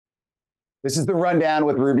This is the rundown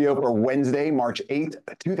with Rubio for Wednesday, March 8th,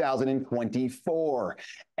 2024.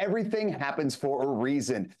 Everything happens for a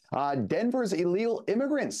reason. Denver's illegal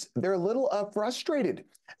immigrants, they're a little frustrated.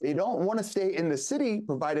 They don't want to stay in the city,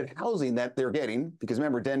 provided housing that they're getting, because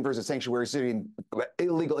remember, Denver's a sanctuary city and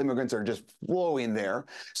illegal immigrants are just flowing there.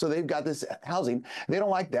 So they've got this housing. They don't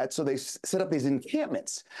like that, so they set up these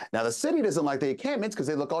encampments. Now, the city doesn't like the encampments because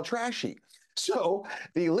they look all trashy. So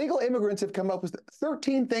the illegal immigrants have come up with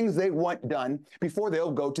 13 things they want done before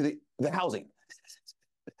they'll go to the housing.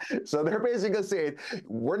 So they're basically saying,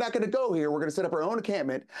 we're not going to go here. We're going to set up our own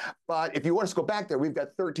encampment. But if you want us to go back there, we've got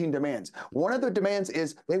 13 demands. One of the demands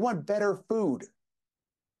is they want better food.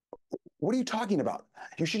 What are you talking about?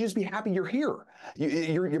 You should just be happy you're here.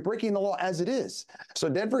 You're breaking the law as it is. So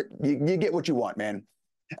Denver, you get what you want, man.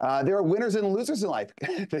 There are winners and losers in life.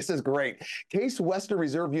 This is great. Case Western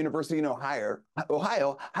Reserve University in Ohio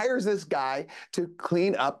hires this guy to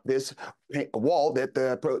clean up this wall that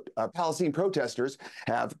the Palestinian protesters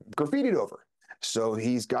have graffitied over. So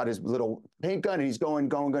he's got his little paint gun and he's going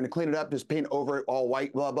to clean it up, just paint over it all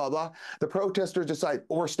white, blah, blah, blah. The protesters decide,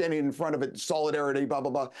 we're standing in front of it, solidarity, blah, blah,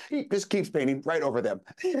 blah. He just keeps painting right over them.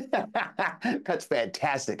 That's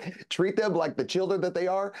fantastic. Treat them like the children that they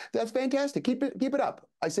are. That's fantastic. Keep it up.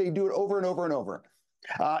 I say do it over and over and over.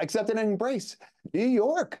 Accept and embrace. New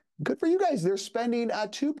York. Good for you guys. They're spending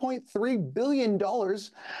 $2.3 billion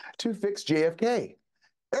to fix JFK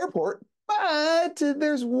Airport. But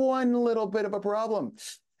there's one little bit of a problem.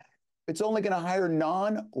 It's only going to hire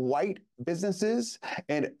non-white businesses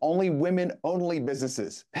and only women-only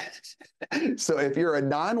businesses. So if you're a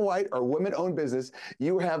non-white or women-owned business,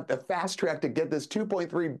 you have the fast track to get this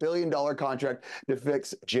 $2.3 billion contract to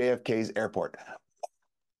fix JFK's airport.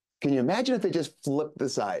 Can you imagine if they just flipped the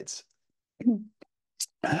sides?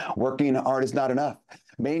 Working hard is not enough.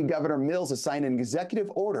 Maine Governor Mills has signed an executive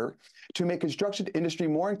order to make construction industry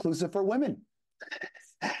more inclusive for women.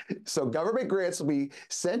 So government grants will be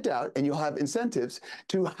sent out and you'll have incentives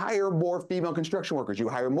to hire more female construction workers. You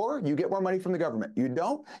hire more, you get more money from the government. You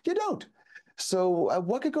don't, you don't. So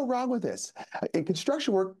what could go wrong with this? In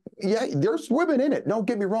construction work, yeah, there's women in it. Don't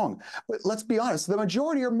get me wrong. But let's be honest, the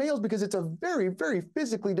majority are males because it's a very, very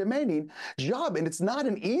physically demanding job. And it's not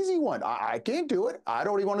an easy one. I can't do it. I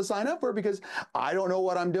don't even want to sign up for it because I don't know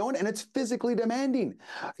what I'm doing. And it's physically demanding.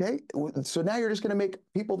 Okay. So now you're just going to make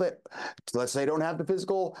people that, let's say, don't have the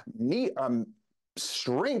physical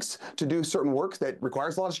strengths to do certain works that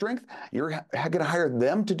requires a lot of strength. You're going to hire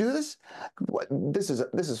them to do this? This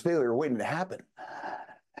is failure waiting to happen.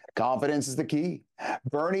 Confidence is the key.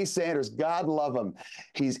 Bernie Sanders, God love him.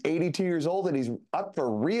 He's 82 years old and he's up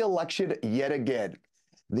for re-election yet again.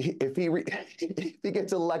 If he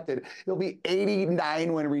gets elected, he'll be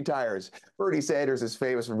 89 when he retires. Bernie Sanders is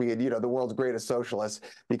famous for being, the world's greatest socialist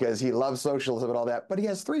because he loves socialism and all that. But he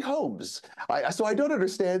has 3 homes. So I don't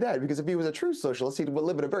understand that, because if he was a true socialist, he would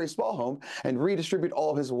live in a very small home and redistribute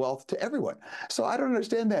all of his wealth to everyone. So I don't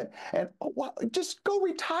understand that. And just go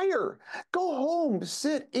retire. Go home,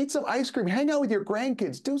 sit, eat some ice cream, hang out with your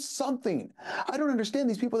grandkids, do something. I don't understand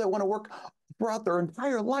these people that want to work throughout their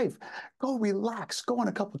entire life. Go relax, go on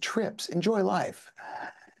a couple trips, enjoy life.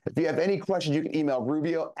 If you have any questions, you can email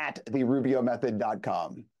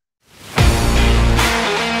rubio@therubiomethod.com.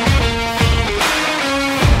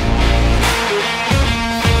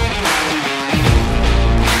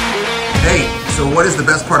 Hey, so what is the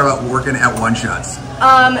best part about working at One Shots?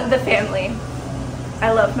 The family.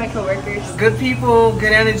 I love my coworkers. Good people,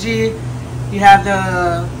 good energy. You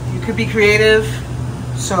could be creative.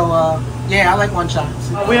 So, yeah, I like One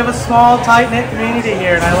Shots. We have a small, tight-knit community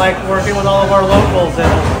here, and I like working with all of our locals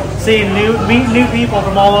and meet new people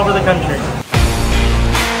from all over the country.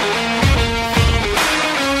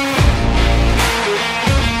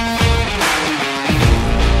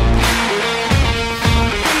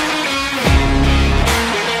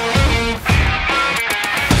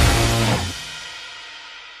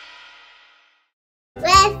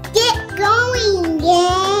 Let's get going,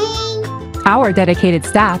 gang! Our dedicated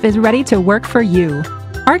staff is ready to work for you.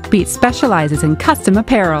 Artbeat specializes in custom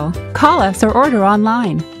apparel. Call us or order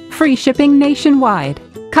online. Free shipping nationwide.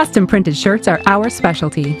 Custom printed shirts are our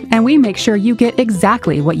specialty, and we make sure you get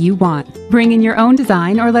exactly what you want. Bring in your own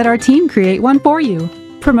design or let our team create one for you.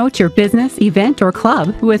 Promote your business, event, or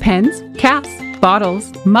club with pens, caps,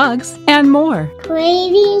 bottles, mugs, and more.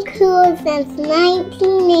 Creating cool since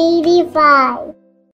 1985.